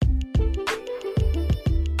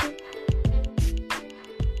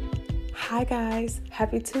Hi guys,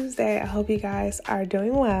 happy Tuesday. I hope you guys are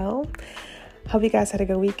doing well. Hope you guys had a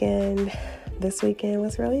good weekend. This weekend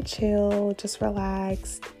was really chill, just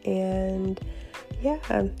relaxed, and yeah,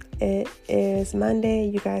 it is Monday.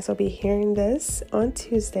 You guys will be hearing this on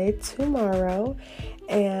Tuesday, tomorrow,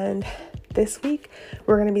 and this week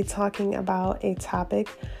we're going to be talking about a topic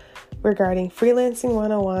regarding Freelancing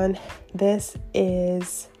 101. This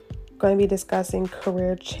is going to be discussing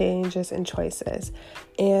career changes and choices.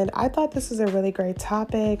 And I thought this was a really great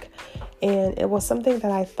topic, and it was something that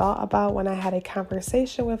I thought about when I had a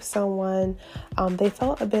conversation with someone. They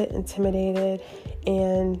felt a bit intimidated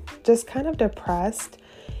and just kind of depressed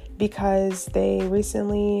because they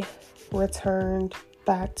recently returned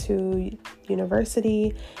back to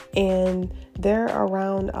university, and they're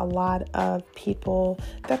around a lot of people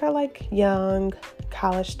that are like young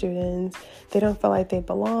college students. They don't feel like they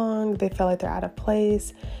belong. They feel like they're out of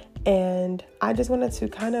place. And I just wanted to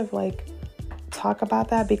kind of like talk about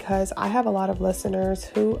that because I have a lot of listeners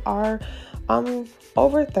who are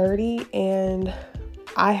over 30, and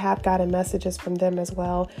I have gotten messages from them as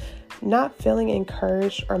well, not feeling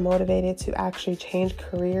encouraged or motivated to actually change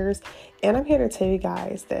careers. And I'm here to tell you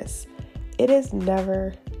guys this: it is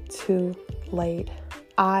never too late.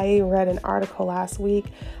 I read an article last week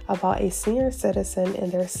about a senior citizen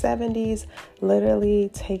in their 70s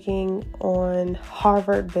literally taking on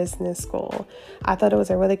Harvard Business School. I thought it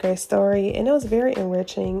was a really great story, and it was very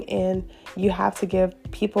enriching, and you have to give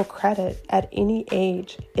people credit at any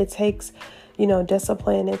age. It takes,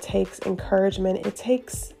 discipline, it takes encouragement, it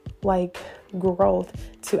takes like growth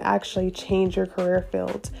to actually change your career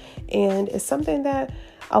field. And it's something that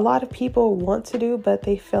a lot of people want to do, but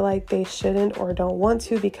they feel like they shouldn't or don't want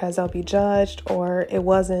to because they'll be judged, or it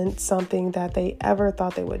wasn't something that they ever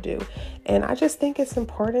thought they would do. And I just think it's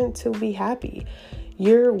important to be happy.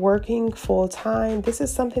 You're working full time. This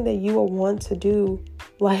is something that you will want to do,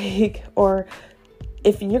 or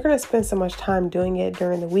if you're going to spend so much time doing it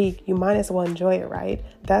during the week, you might as well enjoy it, right?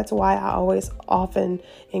 That's why I always often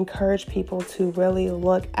encourage people to really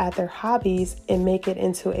look at their hobbies and make it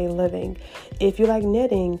into a living. If you like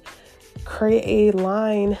knitting, create a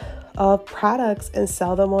line of products and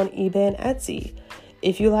sell them on eBay and Etsy.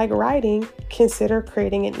 If you like writing, consider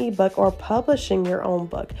creating an ebook or publishing your own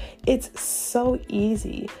book. It's so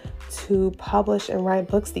easy to publish and write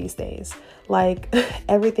books these days.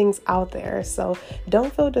 Everything's out there. So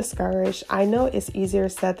don't feel discouraged. I know it's easier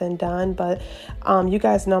said than done, but you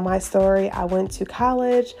guys know my story. I went to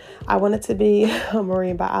college. I wanted to be a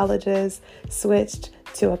marine biologist, switched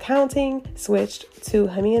to accounting, switched to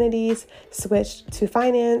humanities, switched to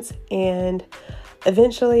finance, and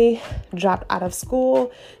eventually dropped out of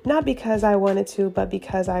school, not because I wanted to, but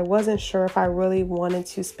because I wasn't sure if I really wanted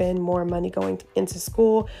to spend more money going into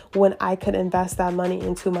school when I could invest that money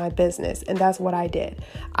into my business. And that's what I did.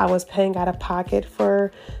 I was paying out of pocket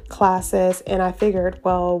for classes, and I figured,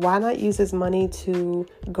 well, why not use this money to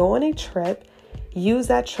go on a trip, use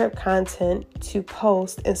that trip content to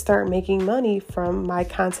post and start making money from my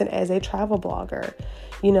content as a travel blogger.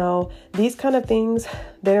 These kind of things,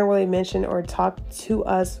 they don't really mention or talk to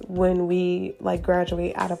us when we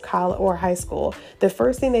graduate out of college or high school. The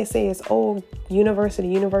first thing they say is, oh,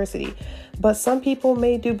 university. But some people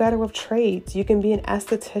may do better with trades. You can be an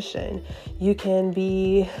esthetician. You can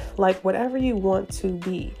be whatever you want to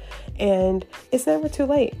be. And it's never too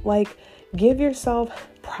late. Give yourself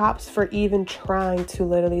props for even trying to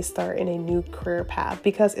literally start in a new career path,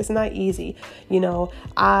 because it's not easy.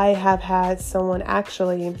 I have had someone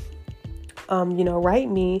actually, write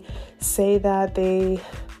me, say that they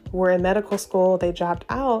were in medical school, they dropped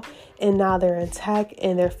out, and now they're in tech,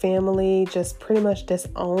 and their family just pretty much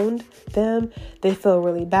disowned them. They feel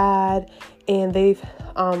really bad, and they've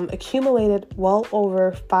accumulated well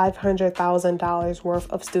over $500,000 worth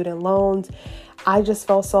of student loans. I just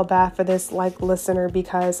felt so bad for this listener,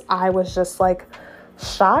 because I was just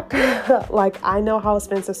shocked. I know how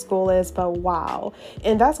expensive school is, but wow.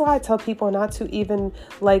 And that's why I tell people not to even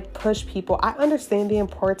push people. I understand the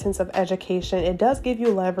importance of education. It does give you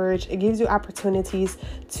leverage. It gives you opportunities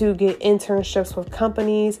to get internships with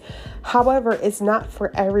companies. However, it's not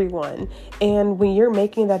for everyone. And when you're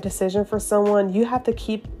making that decision for someone, you have to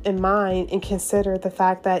keep in mind and consider the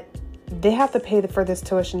fact that they have to pay for this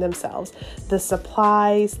tuition themselves. The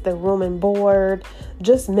supplies, the room and board,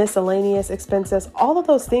 just miscellaneous expenses, all of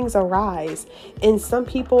those things arise. And some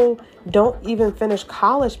people don't even finish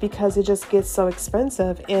college because it just gets so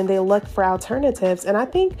expensive, and they look for alternatives. And I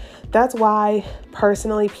think that's why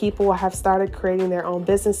personally people have started creating their own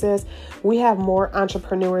businesses. We have more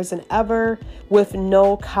entrepreneurs than ever with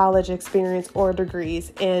no college experience or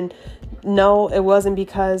degrees. And No, it wasn't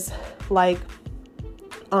because like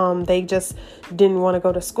they just didn't want to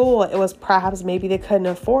go to school. It was perhaps maybe they couldn't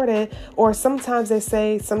afford it. Or sometimes they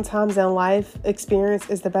say sometimes in life, experience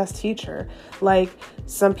is the best teacher. Like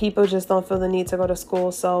some people just don't feel the need to go to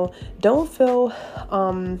school. So don't feel,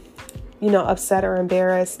 upset or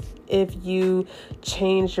embarrassed if you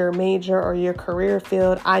change your major or your career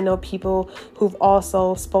field. I know people who've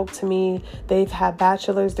also spoke to me. They've had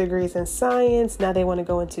bachelor's degrees in science. Now they want to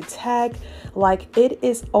go into tech. Like, it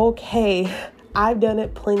is okay. I've done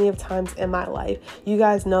it plenty of times in my life. You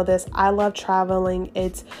guys know this. I love traveling.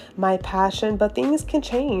 It's my passion, but things can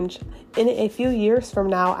change. In a few years from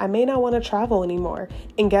now, I may not want to travel anymore.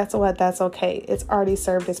 And guess what? That's okay. It's already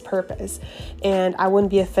served its purpose. And I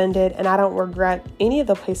wouldn't be offended. And I don't regret any of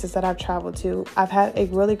the places that I've traveled to. I've had a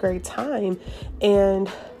really great time. And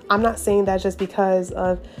I'm not saying that just because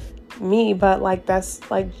of me, but like that's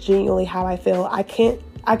like genuinely how I feel. I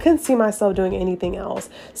couldn't see myself doing anything else.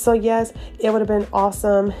 So yes, it would have been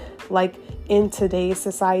awesome, like in today's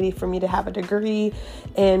society, for me to have a degree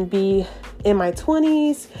and be in my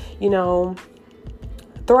 20s,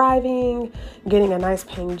 thriving, getting a nice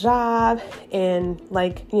paying job, and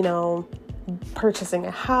purchasing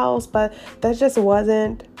a house. But that just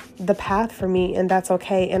wasn't the path for me, and that's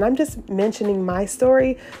okay. And I'm just mentioning my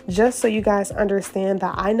story just so you guys understand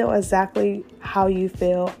that I know exactly how you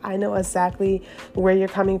feel. I know exactly where you're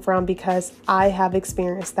coming from because I have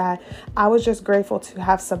experienced that. I was just grateful to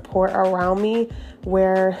have support around me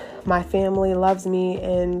where my family loves me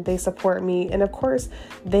and they support me. And of course,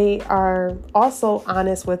 they are also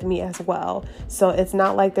honest with me as well. So it's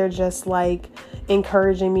not like they're just like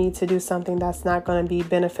encouraging me to do something that's not going to be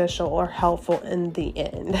beneficial or helpful in the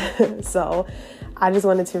end. So I just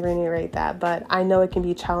wanted to reiterate that. But I know it can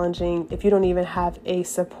be challenging if you don't even have a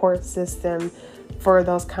support system for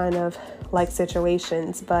those kind of like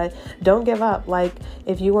situations. But don't give up. Like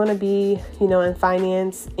if you want to be, in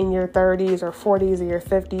finance in your 30s or 40s or your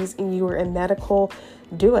 50s and you were in medical,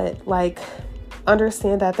 do it. Like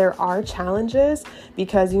understand that there are challenges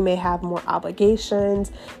because you may have more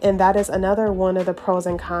obligations. And that is another one of the pros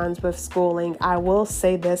and cons with schooling. I will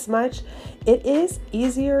say this much. It is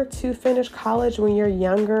easier to finish college when you're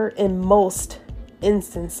younger in most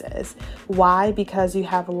instances. Why? Because you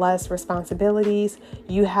have less responsibilities.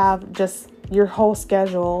 You have just your whole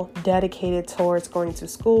schedule dedicated towards going to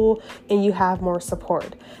school, and you have more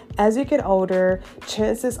support. As you get older,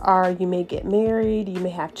 chances are you may get married, you may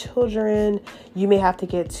have children, you may have to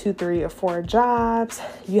get 2, 3, or 4 jobs.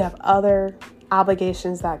 You have other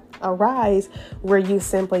obligations that arise where you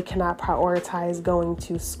simply cannot prioritize going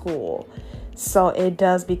to school. So it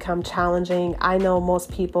does become challenging. I know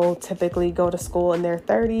most people typically go to school in their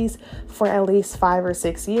 30s for at least 5 or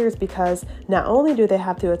 6 years because not only do they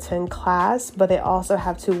have to attend class, but they also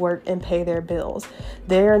have to work and pay their bills.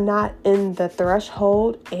 They're not in the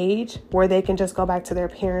threshold age where they can just go back to their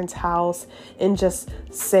parents' house and just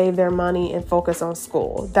save their money and focus on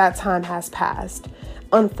school. That time has passed.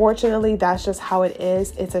 Unfortunately, that's just how it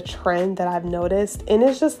is. It's a trend that I've noticed, and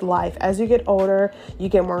it's just life. As you get older, you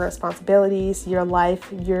get more responsibilities, your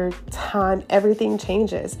life, your time, everything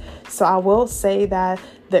changes. So I will say that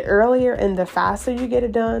the earlier and the faster you get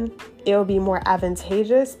it done, it'll be more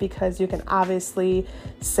advantageous because you can obviously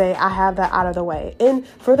say, I have that out of the way. And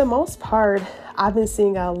for the most part, I've been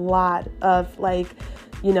seeing a lot of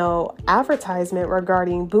advertisement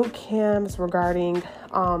regarding boot camps, regarding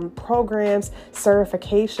programs,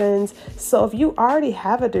 certifications. So if you already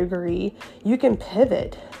have a degree, you can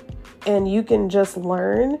pivot and you can just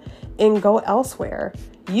learn and go elsewhere.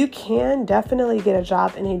 You can definitely get a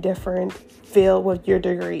job in a different field with your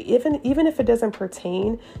degree, even if it doesn't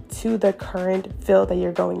pertain to the current field that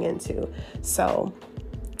you're going into. So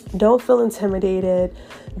don't feel intimidated.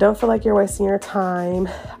 Don't feel like you're wasting your time.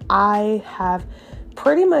 I have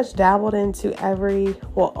pretty much dabbled into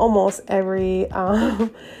almost every,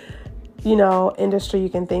 industry you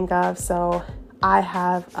can think of. So I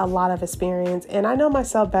have a lot of experience and I know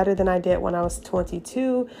myself better than I did when I was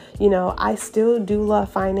 22. I still do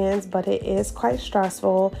love finance, but it is quite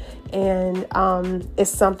stressful and it's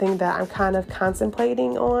something that I'm kind of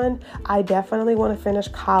contemplating on. I definitely want to finish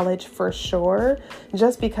college for sure,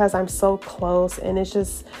 just because I'm so close and it's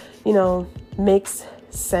just, makes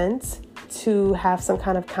sense to have some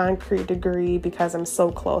kind of concrete degree because I'm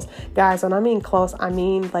so close. Guys, when I mean close, I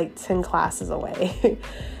mean like 10 classes away.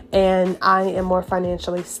 And I am more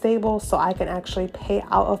financially stable, so I can actually pay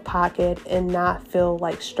out of pocket and not feel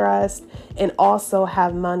like stressed, and also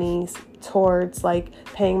have monies towards like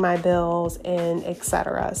paying my bills and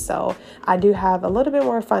etc. So I do have a little bit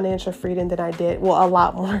more financial freedom than I did. Well, a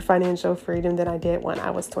lot more financial freedom than I did when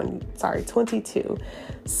I was 22.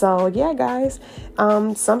 So yeah, guys,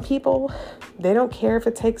 some people, they don't care if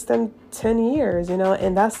it takes them 10 years,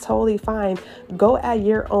 and that's totally fine. Go at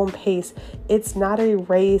your own pace. It's not a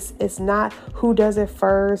race. It's not who does it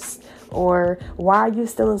first or why are you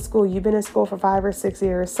still in school? You've been in school for 5 or 6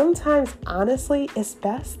 years. Sometimes, honestly, it's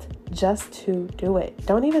best just to do it.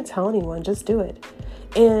 Don't even tell anyone, just do it.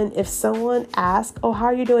 And if someone asks, oh, how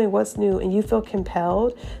are you doing? What's new? And you feel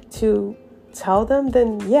compelled to tell them,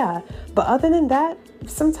 then yeah. But other than that,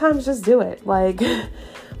 sometimes just do it. Like,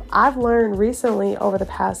 I've learned recently over the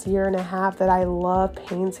past year and a half that I love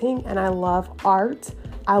painting and I love art.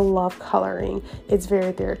 I love coloring. It's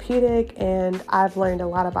very therapeutic, and I've learned a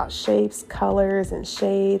lot about shapes, colors, and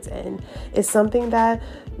shades. And it's something that,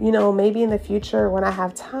 maybe in the future when I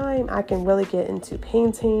have time, I can really get into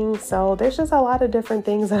painting. So there's just a lot of different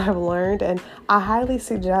things that I've learned, and I highly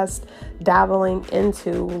suggest dabbling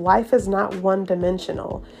into. Life is not one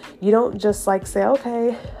dimensional. You don't just say,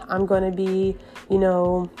 okay, I'm going to be,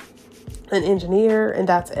 an engineer and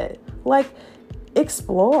that's it.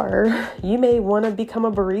 Explore. You may want to become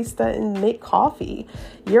a barista and make coffee.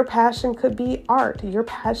 Your passion could be art. Your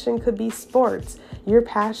passion could be sports. Your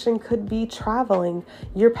passion could be traveling.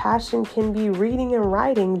 Your passion can be reading and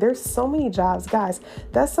writing. There's so many jobs, guys.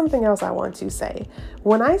 That's something else I want to say.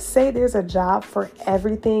 When I say there's a job for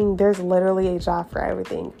everything, there's literally a job for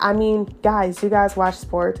everything. I mean, guys, you guys watch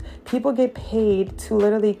sports. People get paid to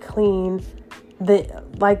literally clean the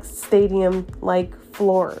stadium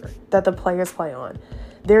floor that the players play on.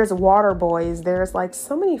 There's water boys. There's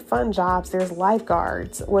so many fun jobs. There's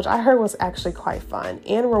lifeguards, which I heard was actually quite fun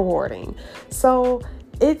and rewarding. So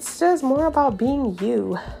it's just more about being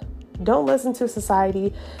you. Don't listen to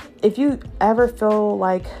society. If you ever feel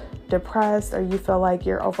depressed or you feel like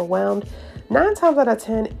you're overwhelmed, 9 times out of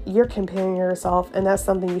 10, you're comparing yourself, and that's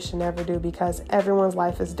something you should never do because everyone's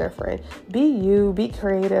life is different. Be you, be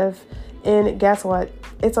creative, and guess what?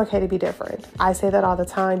 It's okay to be different. I say that all the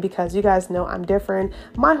time because you guys know I'm different.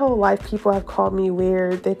 My whole life, people have called me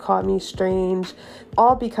weird. They called me strange,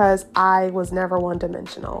 all because I was never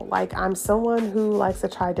one-dimensional. I'm someone who likes to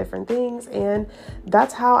try different things, and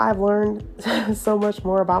that's how I've learned so much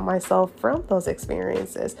more about myself from those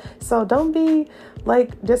experiences. So don't be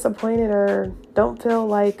disappointed or don't feel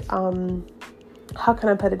how can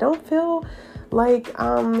I put it? Don't feel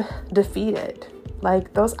defeated.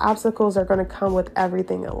 Those obstacles are going to come with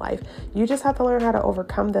everything in life. You just have to learn how to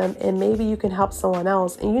overcome them, and maybe you can help someone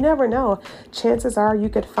else. And you never know. Chances are you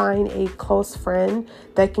could find a close friend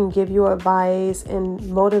that can give you advice and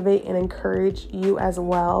motivate and encourage you as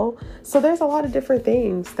well. So there's a lot of different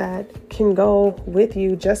things that can go with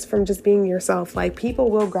you just from just being yourself.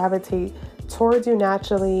 People will gravitate towards you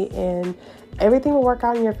naturally, and everything will work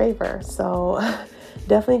out in your favor. So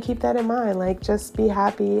definitely keep that in mind. Just be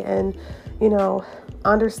happy and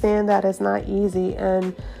understand that it's not easy.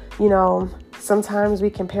 And, sometimes we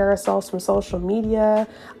compare ourselves from social media.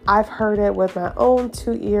 I've heard it with my own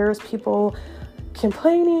 2 ears, people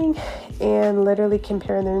complaining and literally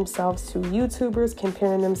comparing themselves to YouTubers,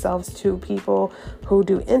 comparing themselves to people who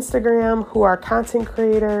do Instagram, who are content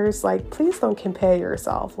creators. Please don't compare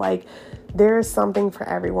yourself. There's something for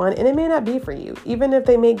everyone, and it may not be for you. Even if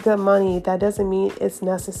they make good money, that doesn't mean it's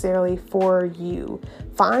necessarily for you.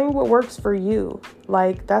 Find what works for you.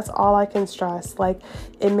 That's all I can stress.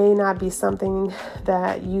 It may not be something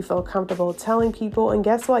that you feel comfortable telling people, and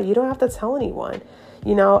guess what? You don't have to tell anyone.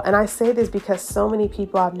 And I say this because so many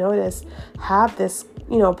people I've noticed have this,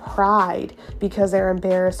 pride because they're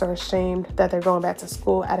embarrassed or ashamed that they're going back to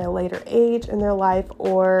school at a later age in their life,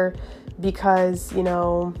 or because,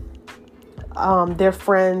 their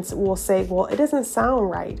friends will say, well, it doesn't sound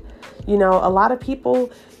right. A lot of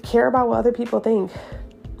people care about what other people think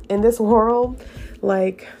in this world.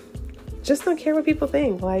 Just don't care what people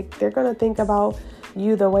think. They're going to think about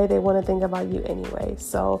you the way they want to think about you anyway.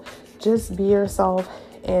 So just be yourself,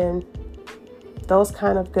 and those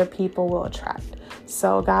kind of good people will attract.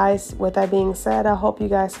 So guys, with that being said, I hope you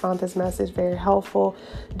guys found this message very helpful.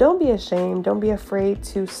 Don't be ashamed. Don't be afraid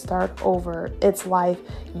to start over. It's life.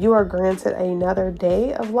 You are granted another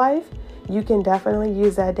day of life. You can definitely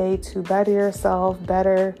use that day to better yourself,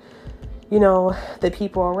 better, the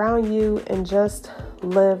people around you, and just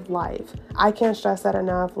live life. I can't stress that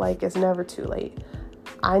enough. It's never too late.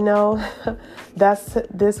 I know that's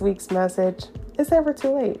this week's message. It's never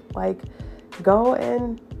too late. Go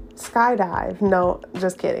and skydive. No,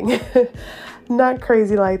 just kidding. Not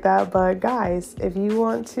crazy like that. But guys, if you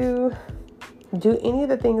want to do any of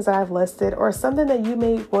the things that I've listed, or something that you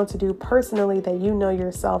may want to do personally that you know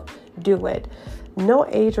yourself, do it. No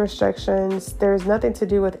age restrictions. There's nothing to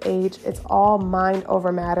do with age. It's all mind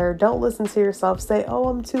over matter. Don't listen to yourself say, oh,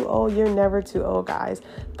 I'm too old. You're never too old, guys.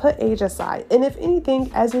 Put age aside. And if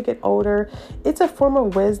anything, as you get older, it's a form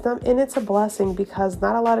of wisdom and it's a blessing, because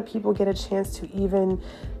not a lot of people get a chance to even,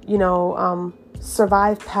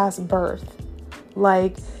 survive past birth.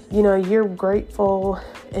 Like, you're grateful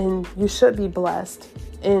and you should be blessed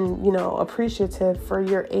and, appreciative for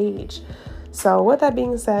your age. So with that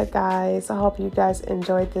being said, guys, I hope you guys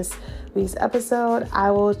enjoyed this week's episode.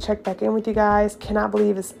 I will check back in with you guys. Cannot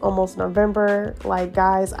believe it's almost November. Like,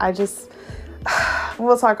 guys,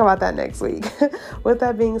 we'll talk about that next week. With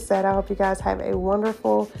that being said, I hope you guys have a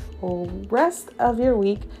wonderful rest of your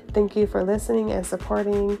week. Thank you for listening and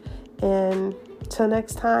supporting. And till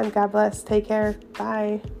next time, God bless. Take care.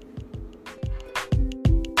 Bye.